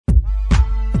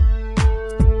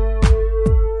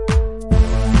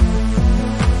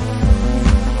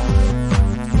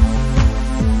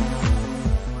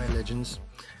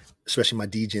especially my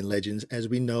DGen legends. As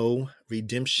we know,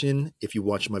 redemption, if you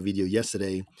watched my video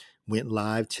yesterday, went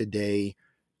live today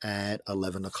at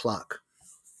 11 o'clock.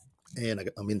 And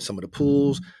I'm in some of the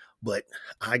pools, but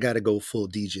I got to go full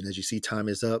DGen. As you see, time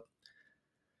is up.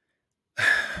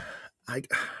 I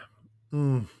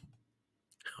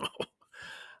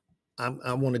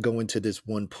want to go into this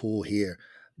one pool here.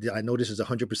 I know this is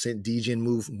 100% DGen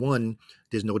move. One,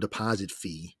 there's no deposit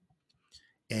fee.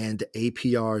 And the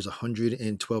APR is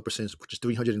 112%, which is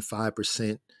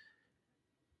 305%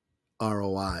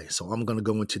 ROI. So I'm going to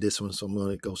go into this one. So I'm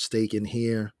going to go stake in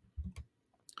here.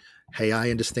 Hey,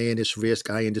 I understand it's risk.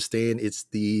 I understand it's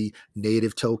the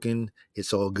native token.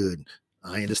 It's all good.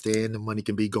 I understand the money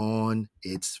can be gone.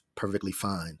 It's perfectly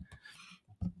fine.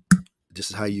 This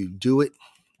is how you do it.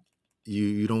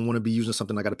 You don't want to be using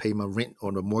something I got to pay my rent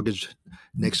or the mortgage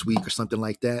next week or something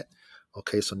like that.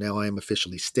 Okay, so now I am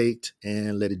officially staked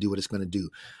and let it do what it's going to do.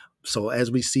 So as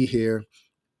we see here,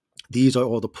 these are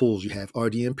all the pools. You have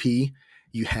RDMP,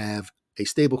 you have a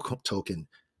stable token,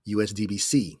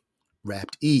 USDBC,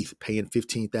 wrapped ETH paying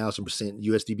 15,000%,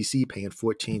 USDBC paying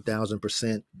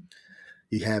 14,000%.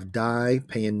 You have DAI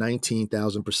paying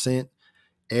 19,000%.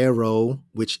 Arrow,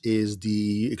 which is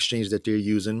the exchange that they're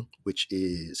using, which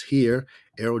is here,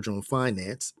 Aerodrome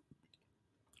Finance,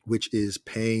 which is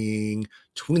paying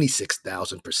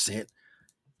 26,000%.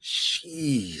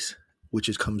 Jeez,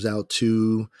 which comes out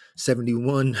to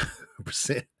 71%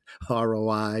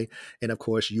 ROI, and of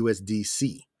course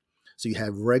USDC. So you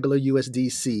have regular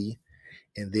USDC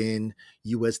and then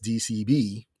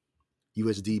USDCB,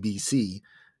 USDBC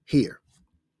here.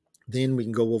 Then we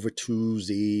can go over to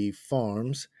the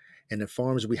farms, and the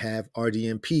farms we have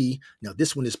RDMP. Now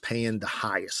this one is paying the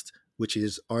highest, which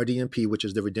is RDMP, which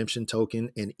is the redemption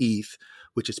token, and ETH,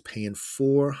 which is paying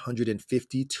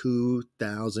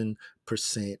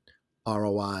 452,000%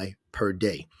 ROI per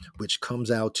day, which comes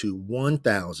out to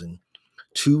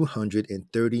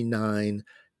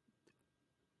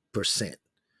 1,239%.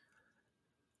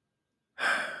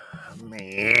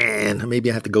 Man, maybe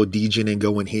I have to go DGen and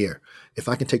go in here. If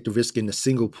I can take the risk in the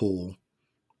single pool,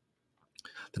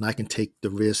 then I can take the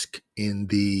risk in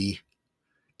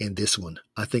this one.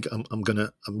 I think I'm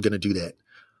gonna do that.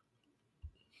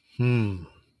 All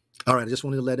right, I just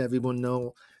wanted to let everyone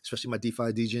know, especially my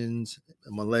DeFi DGens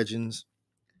and my legends,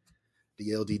 the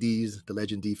LDDs, the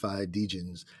legend DeFi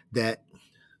DGens, that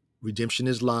redemption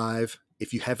is live.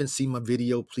 If you haven't seen my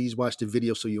video, please watch the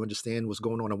video so you understand what's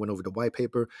going on. I went over the white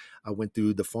paper. I went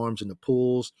through the farms and the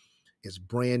pools. It's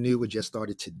brand new. It just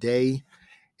started today,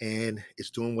 and it's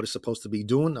doing what it's supposed to be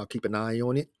doing. I'll keep an eye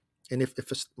on it. And if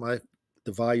it's the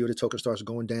value of the token starts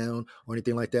going down or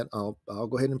anything like that, I'll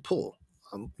go ahead and pull.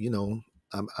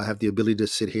 I have the ability to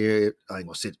sit here. I ain't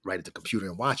gonna sit right at the computer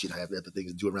and watch it. I have other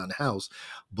things to do around the house,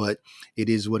 but it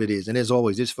is what it is. And as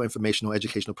always, this is for informational,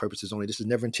 educational purposes only. This is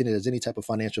never intended as any type of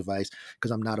financial advice because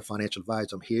I'm not a financial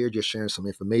advisor. I'm here just sharing some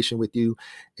information with you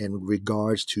in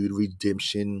regards to the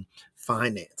redemption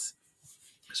finance.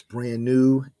 It's brand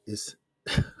new. It's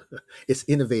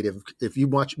innovative.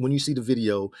 When you see the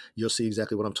video, you'll see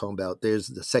exactly what I'm talking about. There's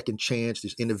the second chance.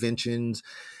 There's interventions.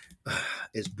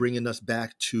 It's bringing us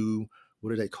back to,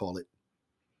 what do they call it?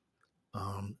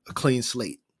 A clean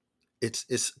slate.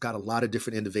 It's got a lot of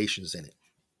different innovations in it.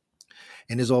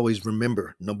 And as always,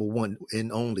 remember, number one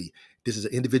and only, this is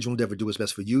an individual endeavor. Do what's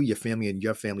best for you, your family, and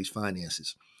your family's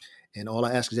finances. And all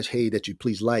I ask is that you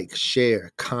please like,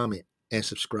 share, comment, and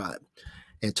subscribe.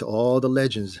 And to all the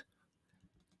legends,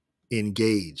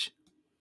 engage.